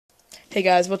Hey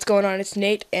guys, what's going on? It's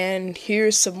Nate, and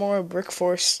here's some more Brick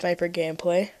Force sniper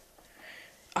gameplay.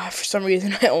 For some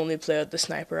reason, I only play with the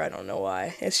sniper. I don't know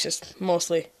why. It's just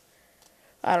mostly,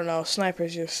 I don't know.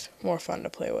 Sniper's just more fun to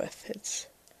play with.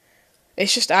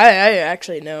 It's just I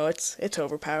actually know it's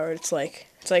overpowered. It's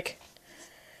like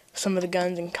some of the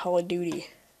guns in Call of Duty,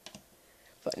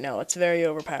 but no, it's very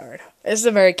overpowered. This is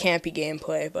a very campy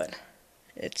gameplay, but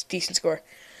it's decent score.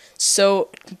 So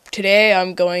today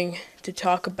I'm going to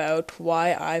talk about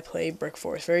why I play Brick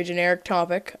Force. Very generic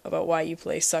topic about why you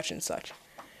play such and such.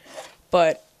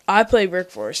 But I play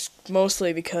Brick Force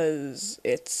mostly because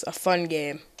it's a fun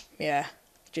game. Yeah,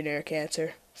 generic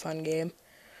answer, fun game.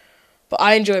 But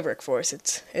I enjoy Brick Force.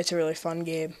 It's a really fun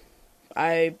game.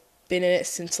 I've been in it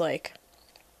since like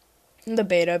the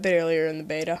beta, a bit earlier in the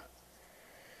beta.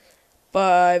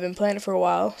 But I've been playing it for a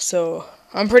while, so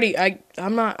I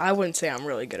wouldn't say I'm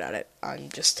really good at it. I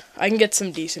can get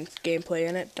some decent gameplay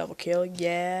in it. Double kill,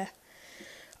 yeah.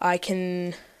 I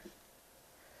can,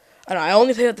 I don't know, I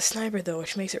only play with the sniper though,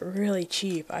 which makes it really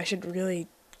cheap. I should really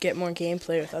get more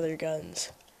gameplay with other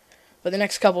guns. But the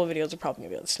next couple of videos are probably gonna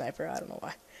be with the sniper, I don't know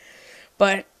why.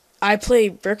 But I play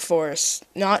Brick Force,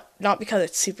 not because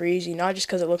it's super easy, not just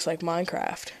because it looks like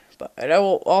Minecraft, but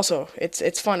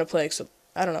it's fun to play, so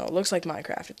I don't know, it looks like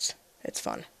Minecraft, it's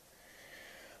fun.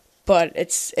 But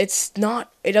it's not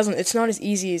as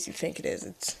easy as you think it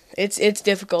is. It's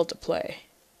difficult to play.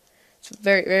 It's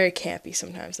very campy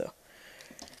sometimes though.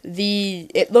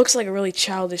 It looks like a really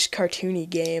childish cartoony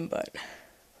game, but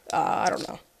I don't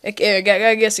know. I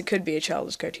guess it could be a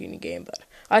childish cartoony game, but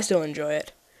I still enjoy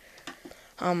it.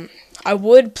 I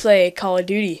would play Call of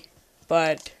Duty,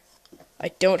 but I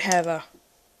don't have a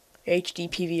HD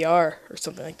PVR or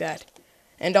something like that.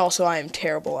 And also, I am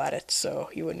terrible at it, so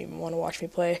you wouldn't even want to watch me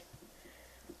play.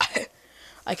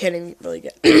 I can't even really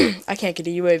get. I can't get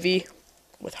a UAV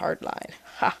with hardline.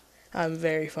 Ha! I'm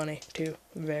very funny too.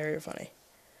 Very funny.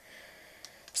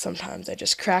 Sometimes I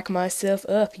just crack myself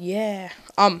up. Yeah.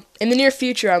 In the near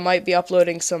future, I might be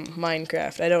uploading some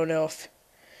Minecraft. I don't know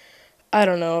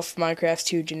if Minecraft's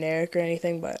too generic or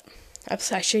anything, but I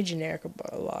say generic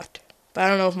about a lot. But I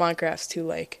don't know if Minecraft's too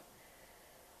like.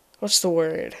 What's the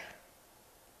word?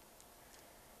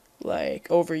 Like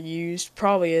overused.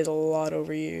 Probably is a lot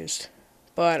overused.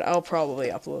 But I'll probably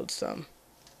upload some,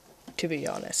 to be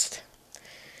honest.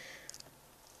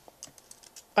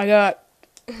 I got,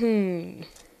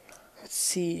 let's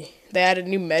see. They added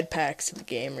new med packs to the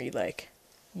game where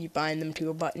you bind them to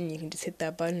a button, you can just hit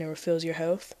that button and it refills your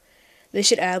health. They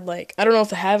should add I don't know if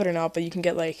they have it or not, but you can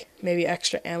get maybe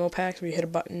extra ammo packs where you hit a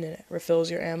button and it refills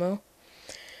your ammo.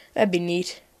 That'd be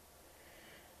neat.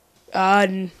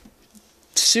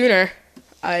 Sooner,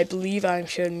 I believe I'm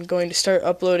going to start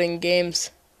uploading games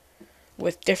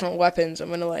with different weapons. I'm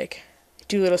gonna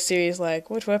do little series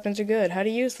which weapons are good, how to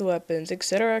use the weapons,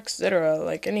 etc., etc.,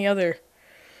 like any other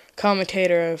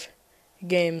commentator of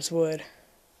games would.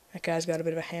 That guy's got a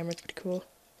bit of a hammer, it's pretty cool.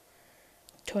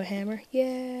 Toy hammer,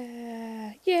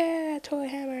 yeah, yeah, toy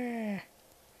hammer.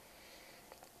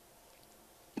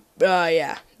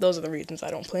 Yeah, those are the reasons I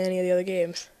don't play any of the other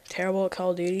games. Terrible at Call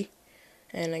of Duty,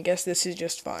 and I guess this is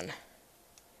just fun.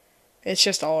 It's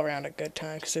just all around a good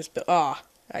time, because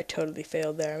I totally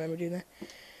failed there, I remember doing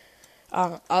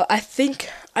that. I think,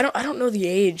 I don't know the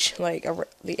age,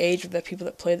 the age of the people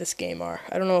that play this game are.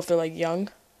 I don't know if they're, young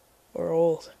or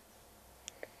old.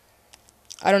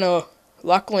 I don't know.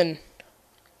 Lachlan,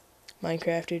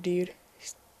 Minecrafter dude, he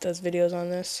does videos on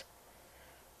this.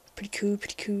 Pretty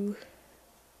cool.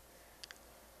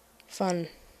 Fun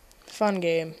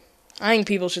game. I think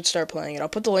people should start playing it. I'll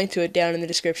put the link to it down in the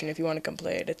description if you want to come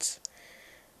play it. It's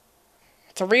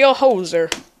a real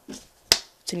hoser.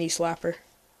 It's a knee slapper.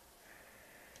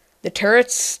 The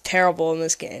turret's terrible in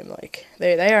this game.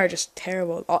 They are just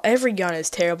terrible. Every gun is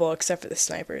terrible except for the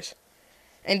snipers.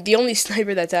 And the only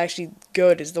sniper that's actually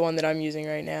good is the one that I'm using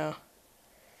right now.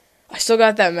 I still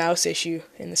got that mouse issue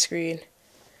in the screen.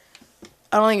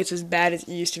 I don't think it's as bad as it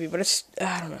used to be, but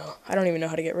I don't know. I don't even know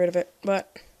how to get rid of it,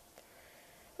 but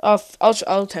I'll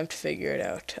attempt to figure it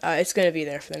out. It's gonna be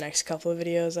there for the next couple of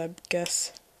videos, I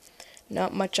guess.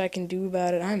 Not much I can do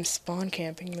about it. I'm spawn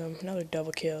camping them. Another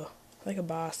double kill. Like a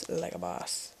boss.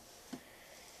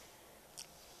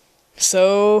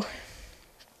 So,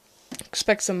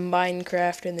 expect some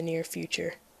Minecraft in the near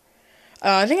future.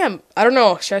 I don't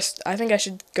know. I think I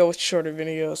should go with shorter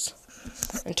videos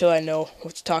until I know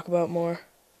what to talk about more.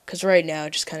 Because right now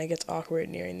it just kind of gets awkward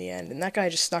nearing the end. And that guy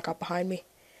just snuck up behind me.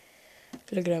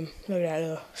 Look at him. Look at that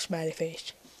little smiley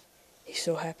face. He's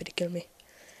so happy to kill me.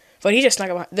 But he just snuck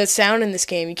up behind. The sound in this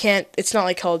game, it's not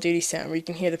like Call of Duty sound where you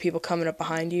can hear the people coming up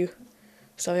behind you.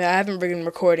 So yeah, I haven't been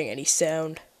recording any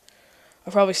sound.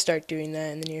 I'll probably start doing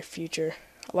that in the near future.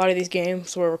 A lot of these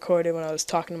games were recorded when I was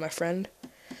talking to my friend,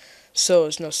 so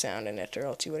there's no sound in it, or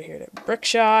else you would have heard it. Brick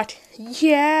shot,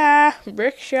 yeah,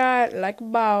 brick shot like a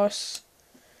boss.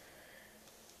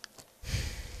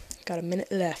 Got a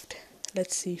minute left.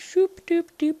 Let's see. Shoop doop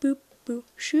doop boop boo.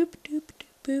 Shoop doop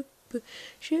doop boop boo.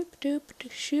 Shoop doop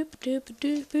doop shoop doop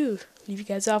doop boo. Leave you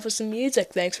guys off with some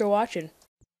music. Thanks for watching.